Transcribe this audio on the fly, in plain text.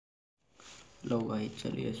लो भाई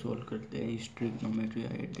चलिए सोल्व करते हैं इस ट्रिग्नोमेट्रिक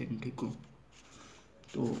आइडेंटिटी को।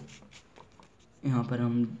 तो यहाँ पर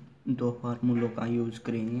हम दो फार्मूलों का यूज़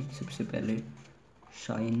करेंगे। सबसे पहले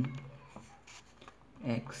sin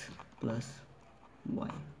x प्लस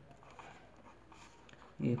वाई,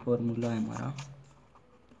 ये फार्मूला है हमारा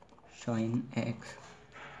sin x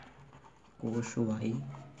cos y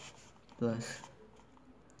plus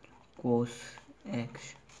cos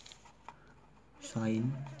x sin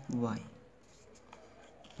y।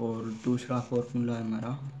 और दूसरा फॉर्मूला है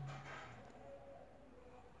हमारा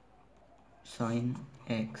sin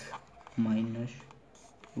x माइनस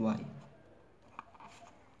वाई।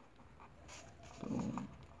 तो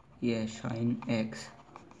ये है sin x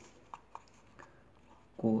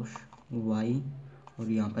cos y और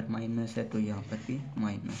यहाँ पर माइनस है तो यहाँ पर भी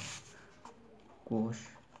minus cos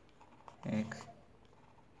x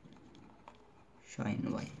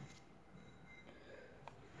sin y।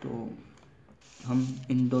 तो हम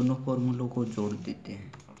इन दोनों फॉर्मूलों को जोड़ देते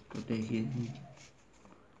हैं। तो देखिए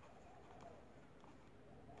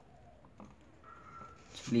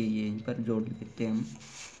चलिए ये इन पर जोड़ देते हैं हम।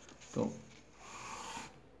 तो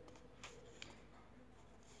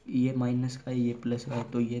ये माइनस का ये प्लस का है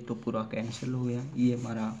तो ये तो पूरा कैंसिल हो गया। ये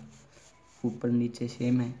हमारा ऊपर नीचे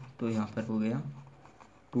सेम है तो यहाँ पर हो गया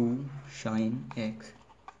 2 sin x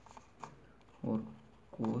और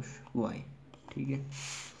cos y, ठीक है।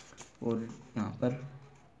 और यहाँ पर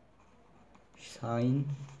sin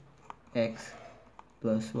x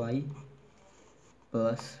plus Y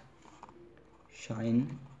plus sin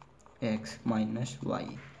x minus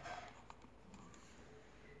Y.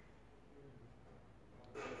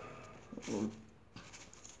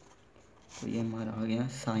 तो ये हमारा आ गया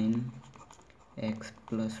sin x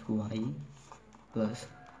plus Y plus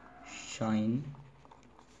sin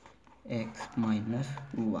x minus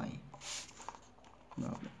Y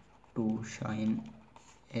 2 sin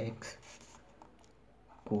x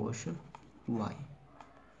cos y।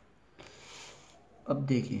 अब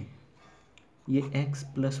देखिए ये x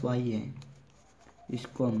प्लस वाई है,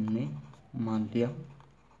 इसको हमने मान लिया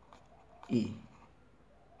a,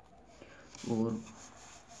 और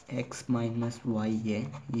x माइनस वाई है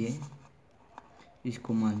ये,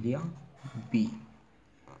 इसको मान लिया b।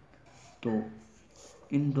 तो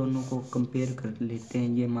इन दोनों को कंपेयर कर लेते हैं।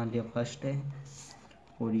 ये मान लिया फर्स्ट है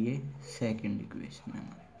और ये सेकंड इक्वेशन है।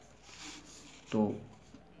 तो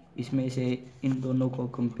इसमें से इन दोनों को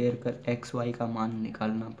कंपेयर कर एक्स वाई का मान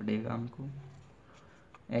निकालना पड़ेगा हमको।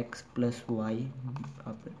 x प्लस वाई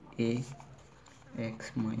बराबर ए,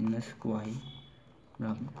 एक्स माइनस वाई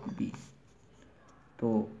बराबर बी।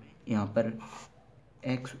 तो यहाँ पर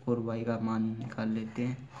x और y का मान निकाल लेते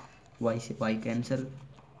हैं। y से y कैंसिल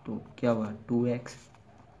तो क्या हुआ 2x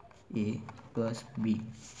a प्लस बी।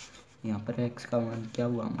 यहाँ पर x का मान क्या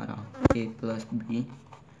हुआ हमारा a प्लस बी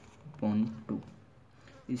अपॉन 2।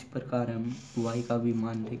 इस प्रकार हम y का भी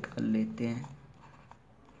मान निकाल लेते हैं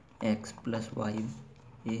x प्लस वाई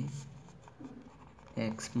ए,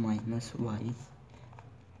 एक्स माइनस वाई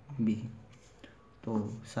बी। तो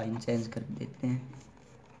साइन चेंज कर देते हैं,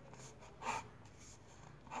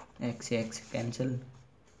 x से x कैंसिल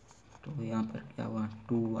तो यहाँ पर क्या हुआ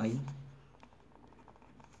 2y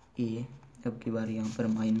ए। अब की बार यहाँ पर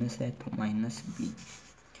माइनस है तो माइनस बी।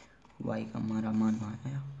 y का हमारा मान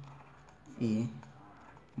आया a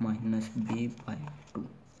माइनस बी बाई 2।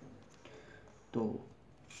 तो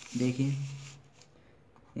देखिए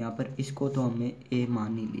यहाँ पर इसको तो हमने a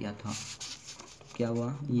मान ही लिया था, क्या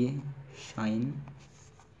हुआ ये साइन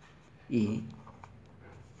a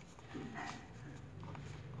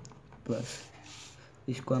प्लस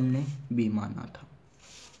इसको हमने b माना था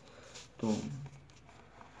तो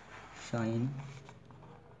साइन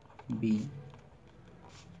b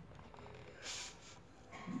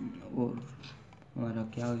और हमारा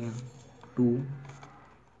क्या हो गया 2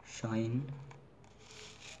 साइन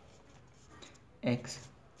x।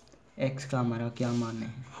 x का हमारा क्या मान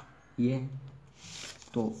है ये,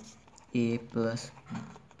 तो a प्लस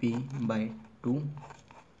बी बाई 2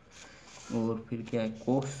 और फिर क्या है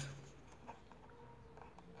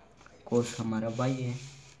कोस हमारा y है,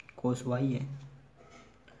 कोस y है।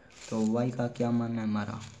 तो y का क्या मान है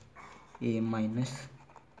हमारा a minus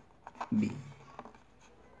B.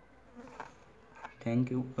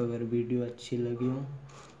 Thank you. अगर वीडियो अच्छी लगी हो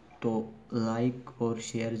तो लाइक और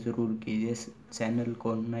शेयर ज़रूर कीजिए। चैनल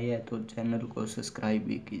को नया है तो चैनल को सब्सक्राइब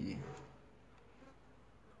भी कीजिए।